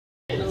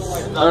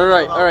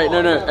Alright, no,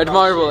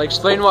 Admirable,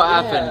 explain what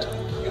happened.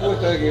 So,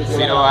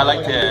 you know, I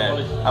like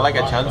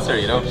a chancer,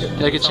 you know.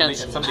 Like a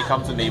chance. Somebody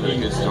comes to me with a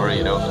good story,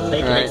 you know.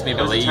 It makes me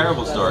believe.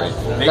 Terrible story.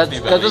 That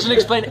doesn't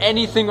explain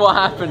anything what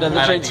happened at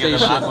the train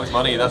station. That much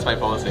money, that's my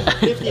policy.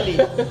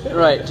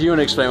 Right, do you want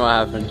to explain what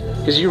happened?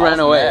 Because you ran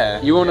away.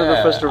 Yeah, you were one of the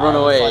first to run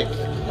away.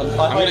 I'm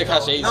gonna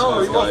catch AIDS. No,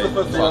 he wasn't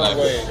the first to run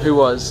away. Who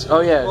was? Oh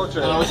yeah.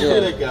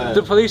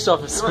 The police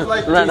officer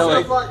ran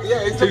away.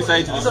 It's two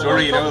sides of the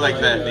story, you know, like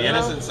the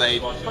innocent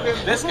side.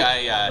 This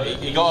guy,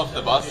 he got off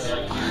the bus.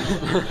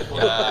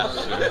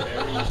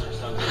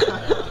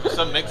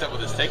 Some mix up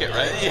with his ticket,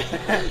 right?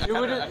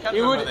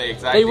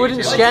 They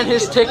wouldn't scan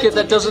his ticket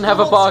that doesn't have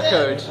a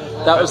barcode.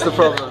 That was the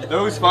problem.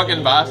 Those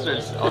fucking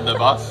bastards on the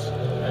bus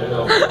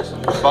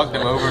fucked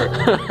him over.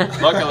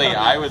 Luckily,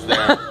 I was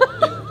there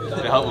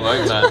to help him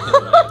out, man.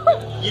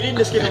 You didn't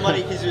just give him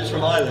money because he was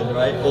from Ireland,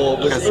 right? Or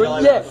was it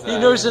Ireland? Yeah, he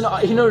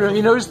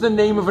knows the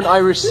name of an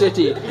Irish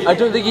city. I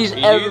don't think he's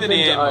ever been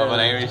to Ireland. Of an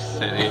Irish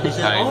city.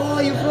 Oh,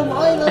 you're from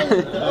Ireland.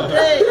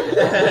 Okay.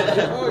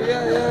 Oh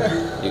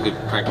yeah. You could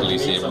practically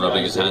see him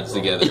rubbing his hands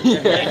together.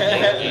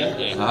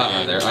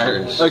 Ah, they're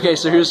Irish. Okay,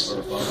 so who's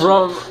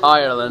from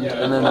Ireland,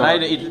 and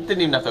then he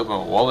didn't even have to open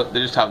a wallet.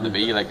 There just happened to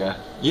be like a.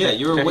 Yeah,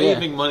 you were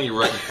waving money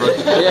right in front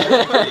of me.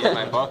 In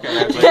my pocket.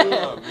 I was like,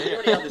 oh,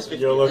 man.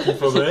 You're looking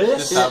for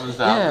this? Just happens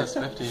to have this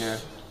 50 here.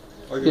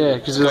 Yeah,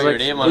 because it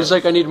was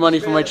like I need money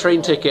for my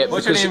train ticket.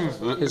 What's your because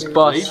name? his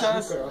bus.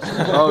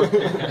 Oh.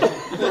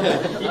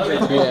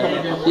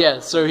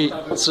 Yeah. So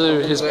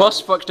his bus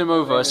fucked him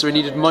over. So he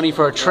needed money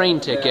for a train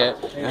ticket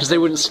because they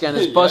wouldn't scan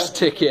his bus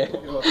ticket.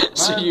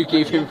 So you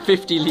gave him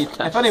 50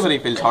 litas. If anybody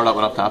feels hard up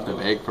enough to have to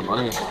beg for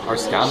money or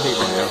scam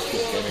people, you know.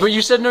 But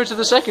you said no to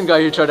the second guy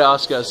who tried to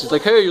ask us. He's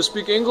like, "Hey, you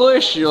speak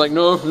English?" You're like,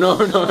 "No,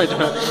 I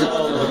don't."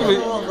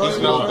 He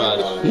smelled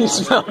bad. He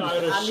smelled.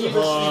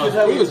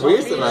 He was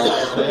wasted, man.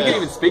 He couldn't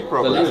even speak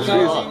properly. He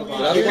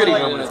couldn't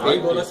even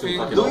speak.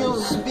 Do you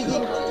speak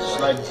English?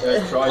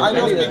 I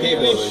know speak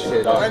English.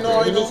 I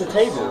know. He needs a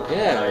table.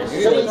 Yeah.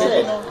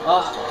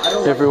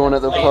 Everyone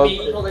at the pub.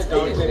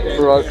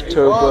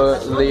 Rocktober,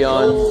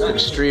 Leon,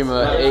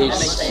 Extrema,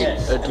 Ace,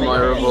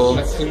 Admirable,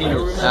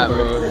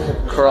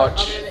 Atmo,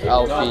 Crotch,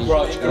 Alfie,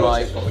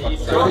 Mike.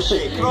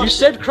 You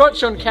said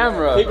Crotch on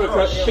camera. Peter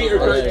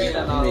Crotch.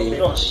 Me.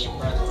 Crotch.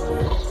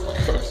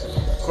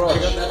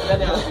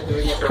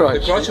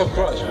 The crotch of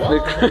crotch. The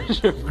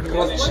crotch of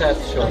crotch.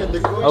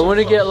 I want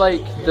to get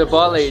like the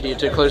bar lady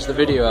to close the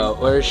video out.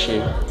 Where is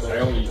she?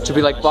 To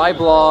be like, bye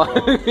blah. I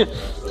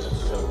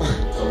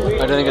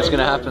don't think it's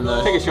gonna happen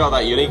though. Take a shot at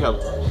that Unicum.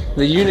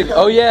 The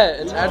Oh yeah,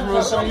 it's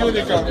Admirals.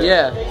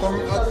 Yeah,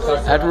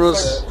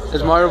 Admirals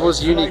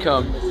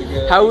Unicum.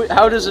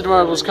 How does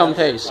Admirables cum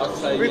taste?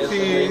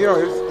 Pretty, you know,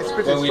 it's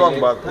pretty strong,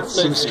 but it's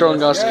Some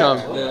strong ass cum.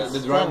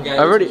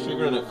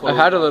 I've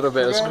had a little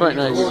bit. It's quite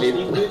nice.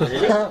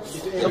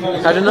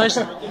 It had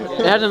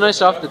a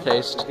nice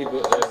aftertaste.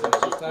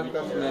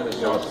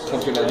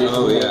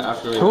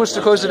 Who wants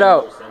to close it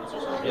out?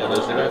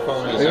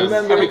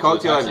 Every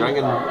cocktail I've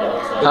drinking.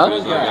 Huh?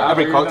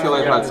 Every cocktail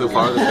I've had so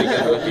far this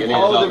weekend with the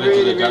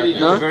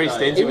No? very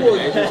stingy with the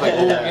measures. Like,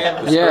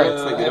 Yeah.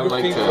 like they don't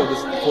like to.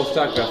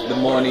 Photograph, the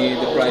money,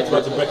 the price.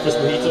 the breakfast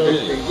mojito.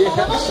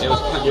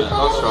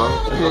 Not strong.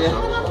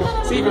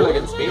 See, even like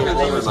in Spain and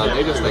something, man,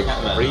 they just like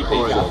free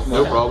pour it,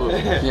 no problem.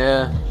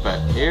 Yeah. But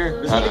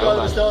here, I don't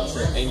know,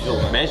 man. Angel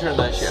measuring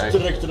that shit out.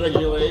 Strict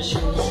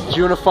regulations. Do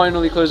you want to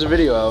finally close the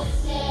video out?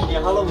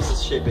 Yeah, how long is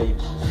this shit, babe?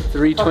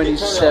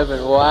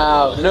 3:27.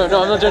 Wow. No, I'm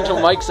not doing until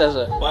Mike says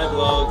it. Bye,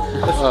 vlog.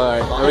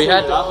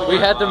 Alright. We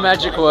had the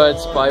magic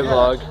words. Bye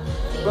vlog.